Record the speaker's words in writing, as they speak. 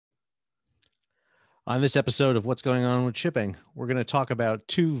On this episode of What's Going On with Shipping, we're going to talk about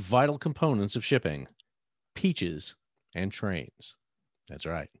two vital components of shipping: peaches and trains. That's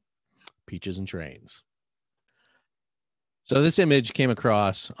right, peaches and trains. So this image came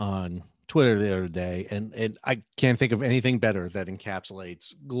across on Twitter the other day, and I can't think of anything better that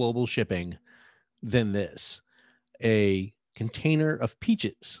encapsulates global shipping than this. A container of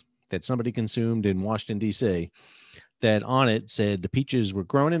peaches that somebody consumed in Washington, D.C., that on it said the peaches were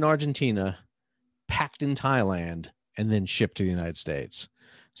grown in Argentina, packed in Thailand, and then shipped to the United States.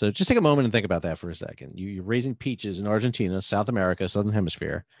 So just take a moment and think about that for a second. You're raising peaches in Argentina, South America, Southern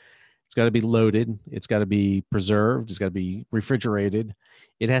Hemisphere. It's got to be loaded. It's got to be preserved. It's got to be refrigerated.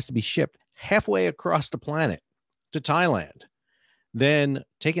 It has to be shipped halfway across the planet to Thailand, then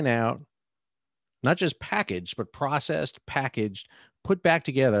taken out, not just packaged, but processed, packaged, put back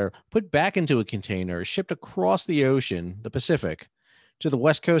together, put back into a container, shipped across the ocean, the Pacific, to the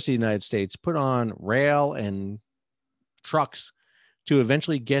west coast of the United States, put on rail and trucks to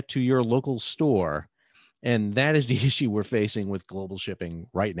eventually get to your local store. And that is the issue we're facing with global shipping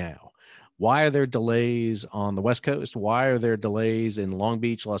right now. Why are there delays on the West Coast? Why are there delays in Long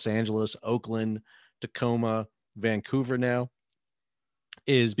Beach, Los Angeles, Oakland, Tacoma, Vancouver now?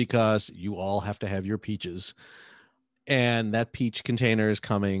 Is because you all have to have your peaches. And that peach container is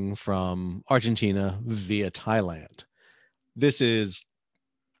coming from Argentina via Thailand. This is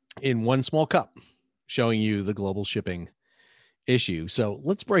in one small cup, showing you the global shipping issue. So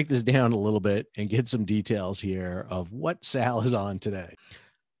let's break this down a little bit and get some details here of what Sal is on today.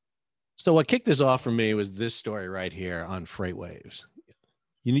 So what kicked this off for me was this story right here on FreightWaves.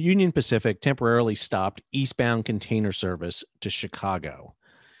 Union Pacific temporarily stopped eastbound container service to Chicago.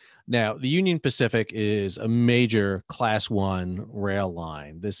 Now, the Union Pacific is a major Class 1 rail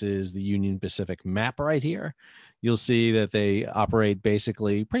line. This is the Union Pacific map right here. You'll see that they operate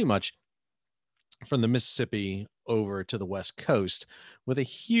basically pretty much from the Mississippi over to the West Coast, with a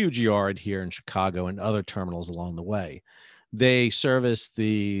huge yard here in Chicago and other terminals along the way. They service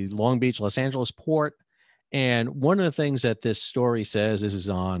the Long Beach, Los Angeles port. And one of the things that this story says, this is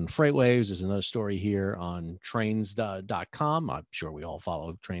on FreightWaves, there's another story here on trains.com. I'm sure we all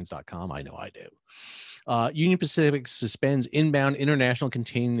follow trains.com. I know I do. Union Pacific suspends inbound international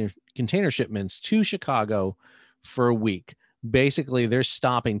container shipments to Chicago for a week. Basically, they're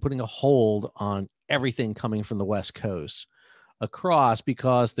stopping, putting a hold on everything coming from the West Coast across,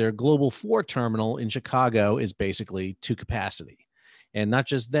 because their Global 4 terminal in Chicago is basically to capacity. And not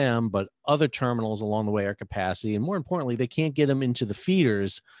just them, but other terminals along the way are capacity. And more importantly, they can't get them into the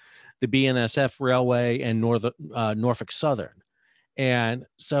feeders, the BNSF Railway and Norfolk Southern. And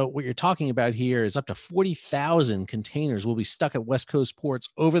so what you're talking about here is up to 40,000 containers will be stuck at West Coast ports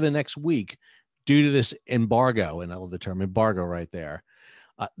over the next week due to this embargo. And I love the term embargo right there.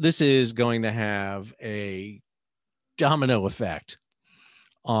 This is going to have a domino effect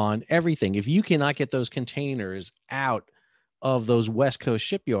on everything. If you cannot get those containers out of those West Coast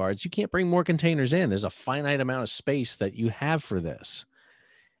shipyards, you can't bring more containers in. There's a finite amount of space that you have for this.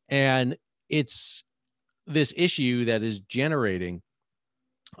 And it's this issue that is generating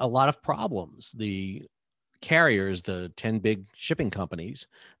a lot of problems. The carriers, the 10 big shipping companies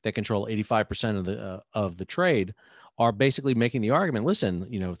that control 85% of the trade, are basically making the argument,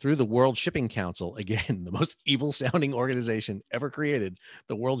 listen, through the World Shipping Council, again, the most evil sounding organization ever created,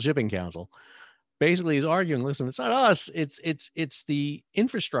 the World Shipping Council, basically is arguing, listen, it's not us, it's the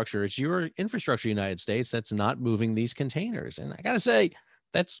infrastructure, it's your infrastructure, United States, that's not moving these containers. And I gotta say,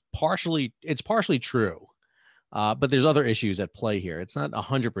 it's partially true. But there's other issues at play here. It's not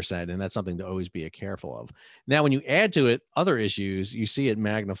 100%, and that's something to always be careful of. Now, when you add to it other issues, you see it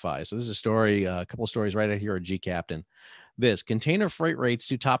magnify. So this is a story, a couple of stories right out here at G Captain. This: container freight rates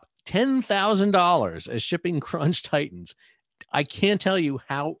to top $10,000 as shipping crunch tightens. I can't tell you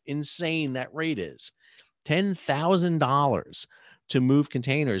how insane that rate is. $10,000 to move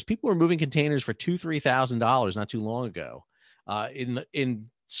containers. People were moving containers for $2,000-$3,000 not too long ago. In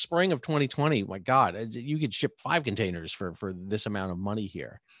spring of 2020, my God, you could ship 5 containers for this amount of money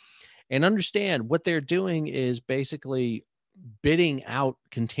here. And understand what they're doing is basically bidding out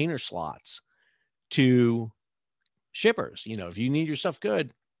container slots to shippers. If you need your stuff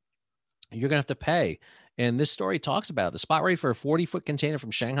good, you're going to have to pay. And this story talks about it. The spot rate for a 40-foot container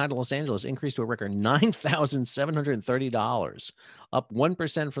from Shanghai to Los Angeles increased to a record $9,730, up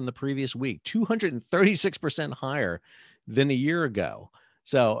 1% from the previous week, 236% higher than a year ago.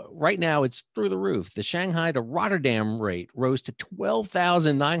 So right now it's through the roof. The Shanghai to Rotterdam rate rose to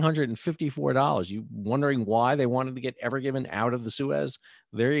 $12,954. You wondering why they wanted to get Ever Given out of the Suez?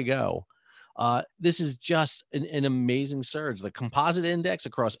 There you go. This is just an amazing surge. The composite index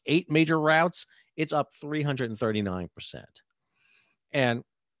across 8 major routes It's up 339%. And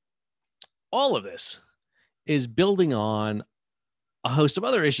all of this is building on a host of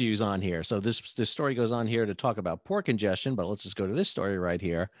other issues on here. So this story goes on here to talk about port congestion, but let's just go to this story right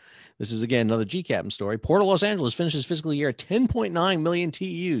here. This is, again, another GCAPM story. Port of Los Angeles finishes fiscal year 10.9 million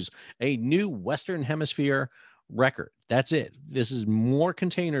TEUs, a new Western Hemisphere record. That's it. This is more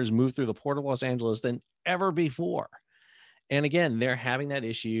containers moved through the Port of Los Angeles than ever before. And again, they're having that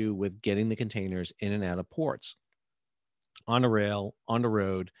issue with getting the containers in and out of ports, on the rail, on the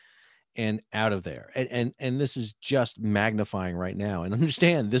road, and out of there. And this is just magnifying right now. And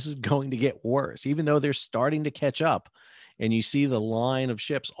understand, this is going to get worse, even though they're starting to catch up. And you see the line of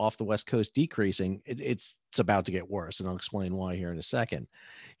ships off the West Coast decreasing. It's about to get worse. And I'll explain why here in a second.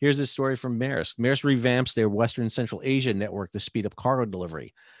 Here's this story from Maersk. Maersk revamps their Western Central Asia network to speed up cargo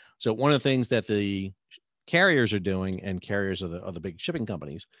delivery. So one of the things that the carriers are doing, and carriers are the big shipping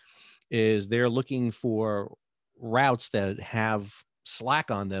companies, is they're looking for routes that have slack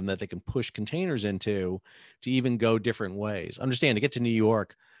on them that they can push containers into to even go different ways. Understand, to get to New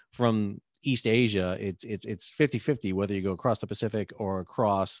York from East Asia, it's 50-50 whether you go across the Pacific or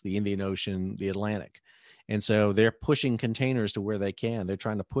across the Indian Ocean, the Atlantic. And so they're pushing containers to where they can. They're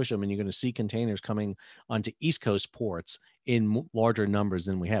trying to push them, and you're going to see containers coming onto East Coast ports in larger numbers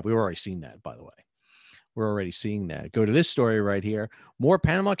than we have. We've already seen that, by the way. We're already seeing that. Go to this story right here. More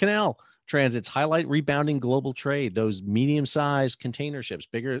Panama Canal transits highlight rebounding global trade. Those medium-sized container ships,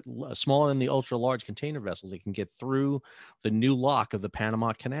 smaller than the ultra-large container vessels, they can get through the new lock of the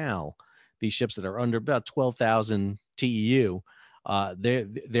Panama Canal. These ships that are under about 12,000 TEU,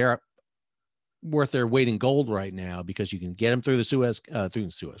 they're worth their weight in gold right now, because you can get them through the Suez.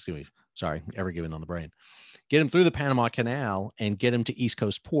 Ever given on the brain. Get them through the Panama Canal and get them to East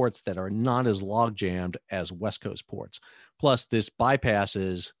Coast ports that are not as log jammed as West Coast ports. Plus, this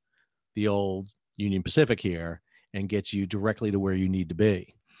bypasses the old Union Pacific here and gets you directly to where you need to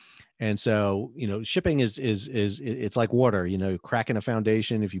be. And so, shipping is it's like water. Cracking a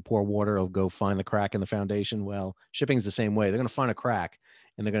foundation. If you pour water, it'll go find the crack in the foundation. Well, shipping is the same way. They're going to find a crack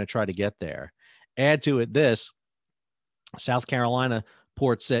and they're going to try to get there. Add to it this: South Carolina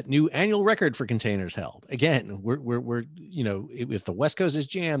port set new annual record for containers held. Again, we're if the West Coast is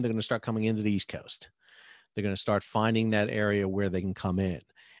jammed, they're going to start coming into the East Coast. They're going to start finding that area where they can come in.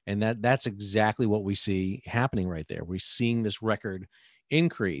 And that's exactly what we see happening right there. We're seeing this record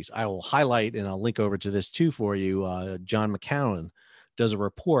increase. I will highlight, and I'll link over to this too for you. John McCowan does a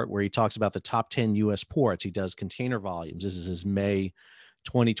report where he talks about the top 10 U.S. ports. He does container volumes. This is his May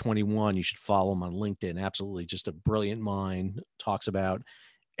 2021. You should follow him on LinkedIn. Absolutely. Just a brilliant mind. Talks about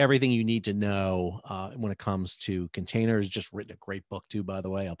everything you need to know when it comes to containers. Just written a great book too, by the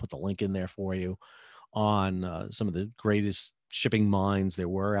way. I'll put the link in there for you on some of the greatest shipping minds there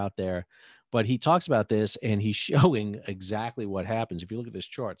were out there. But he talks about this, and he's showing exactly what happens. If you look at this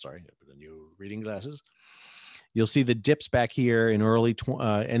chart, sorry, put the new reading glasses, you'll see the dips back here in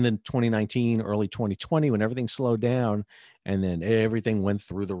and then 2019, early 2020, when everything slowed down, and then everything went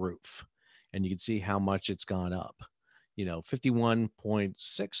through the roof. And you can see how much it's gone up.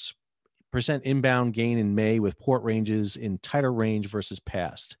 51.6% inbound gain in May, with port ranges in tighter range versus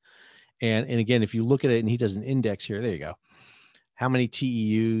past. And again, if you look at it, and he does an index here, there you go. How many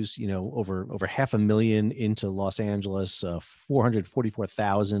TEUs, over 500,000 into Los Angeles,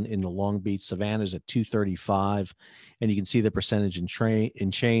 444,000 in the Long Beach. Savannah's at 235. And you can see the percentage in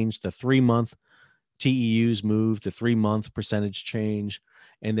change. The 3-month TEUs moved, the 3-month percentage change.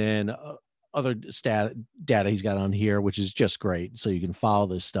 And then other data he's got on here, which is just great. So you can follow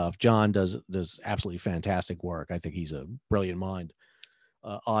this stuff. John does absolutely fantastic work. I think he's a brilliant mind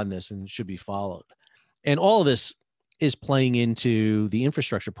on this and should be followed. And all of this is playing into the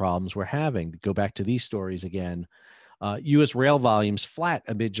infrastructure problems we're having. Go back to these stories again. U.S. rail volumes flat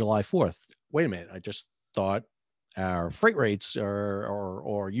amid July 4th. Wait a minute. I just thought our freight rates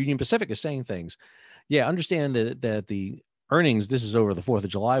or Union Pacific is saying things. Yeah, understand that the earnings, this is over the 4th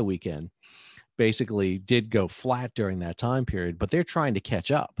of July weekend, basically did go flat during that time period, but they're trying to catch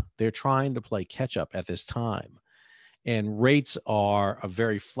up. They're trying to play catch up at this time. And rates are a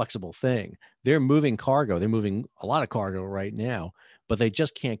very flexible thing. They're moving cargo. They're moving a lot of cargo right now, but they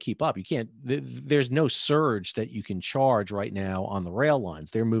just can't keep up. There's no surge that you can charge right now on the rail lines.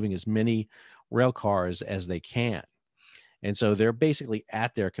 They're moving as many rail cars as they can. And so they're basically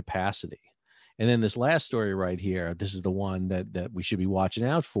at their capacity. And then this last story right here, this is the one that we should be watching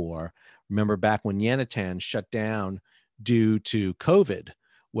out for. Remember back when Yantian shut down due to COVID?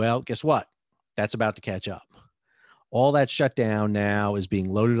 Well, guess what? That's about to catch up. All that shutdown now is being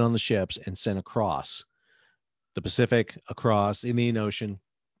loaded on the ships and sent across the Pacific, across Indian Ocean,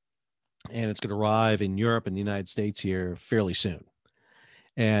 and it's going to arrive in Europe and the United States here fairly soon.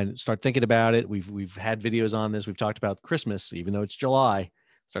 And start thinking about it. We've had videos on this. We've talked about Christmas, even though it's July.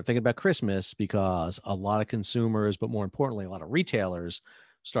 Start thinking about Christmas because a lot of consumers, but more importantly, a lot of retailers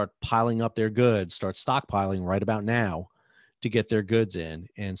start piling up their goods, start stockpiling right about now to get their goods in.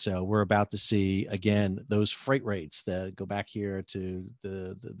 And so we're about to see, again, those freight rates that go back here to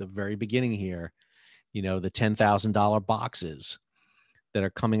the very beginning here, you know, the $10,000 boxes that are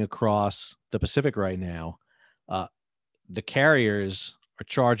coming across the Pacific right now. The carriers are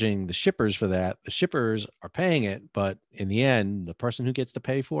charging the shippers for that. The shippers are paying it, but in the end, the person who gets to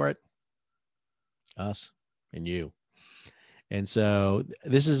pay for it, us and you. And so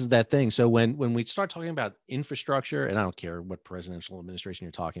this is that thing. So when we start talking about infrastructure, and I don't care what presidential administration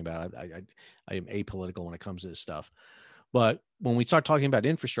you're talking about, I am apolitical when it comes to this stuff. But when we start talking about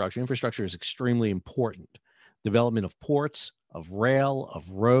infrastructure, infrastructure is extremely important. Development of ports, of rail, of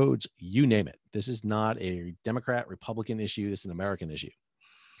roads, you name it. This is not a Democrat, Republican issue. This is an American issue.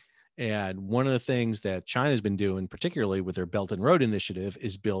 And one of the things that China's been doing, particularly with their Belt and Road Initiative,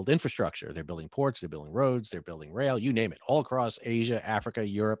 is build infrastructure. They're building ports, they're building roads, they're building rail, you name it, all across Asia, Africa,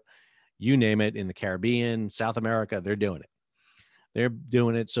 Europe, you name it, in the Caribbean, South America, they're doing it. They're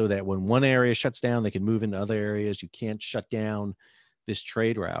doing it so that when one area shuts down, they can move into other areas. You can't shut down this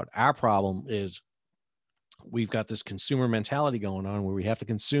trade route. Our problem is we've got this consumer mentality going on where we have to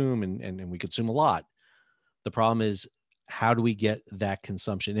consume and we consume a lot. The problem is, how do we get that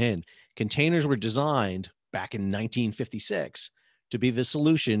consumption in? Containers were designed back in 1956 to be the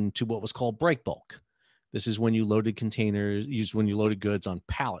solution to what was called break bulk. This is when you loaded containers, used when you loaded goods on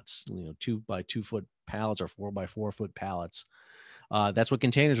pallets, you know, 2 by 2 foot pallets or 4 by 4 foot pallets. That's what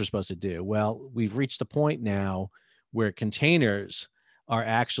containers are supposed to do. Well, we've reached a point now where containers are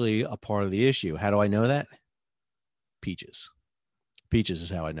actually a part of the issue. How do I know that? Peaches. Peaches is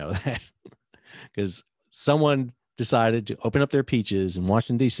how I know that. Because someone decided to open up their peaches in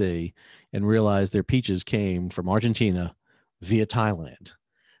Washington, D.C. and realized their peaches came from Argentina via Thailand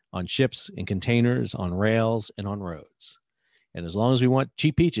on ships and containers, on rails, and on roads. And as long as we want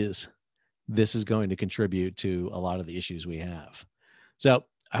cheap peaches, this is going to contribute to a lot of the issues we have. So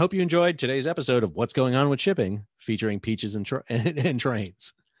I hope you enjoyed today's episode of What's Going On with Shipping, featuring peaches and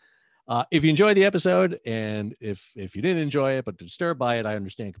trains. If you enjoyed the episode, and if you didn't enjoy it but disturbed by it, I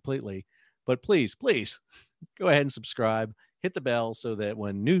understand completely. But please go ahead and subscribe, hit the bell so that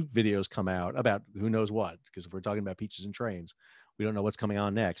when new videos come out about who knows what, because if we're talking about peaches and trains, we don't know what's coming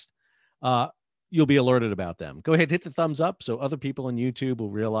on next. You'll be alerted about them. Go ahead, hit the thumbs up so other people on YouTube will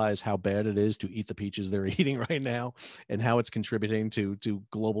realize how bad it is to eat the peaches they're eating right now and how it's contributing to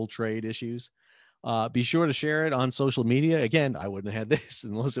global trade issues. Be sure to share it on social media. Again, I wouldn't have had this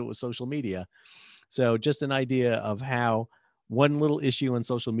unless it was social media. So just an idea of how one little issue on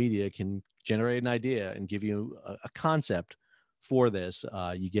social media can generate an idea and give you a concept for this.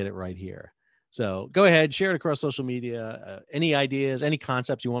 You get it right here. So go ahead, share it across social media. Any ideas, any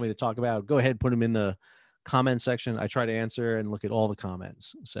concepts you want me to talk about, go ahead, put them in the comment section. I try to answer and look at all the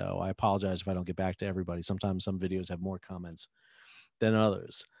comments. So I apologize if I don't get back to everybody. Sometimes some videos have more comments than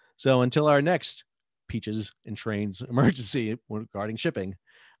others. So until our next Peaches and Trains emergency regarding shipping,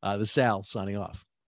 this is Sal signing off.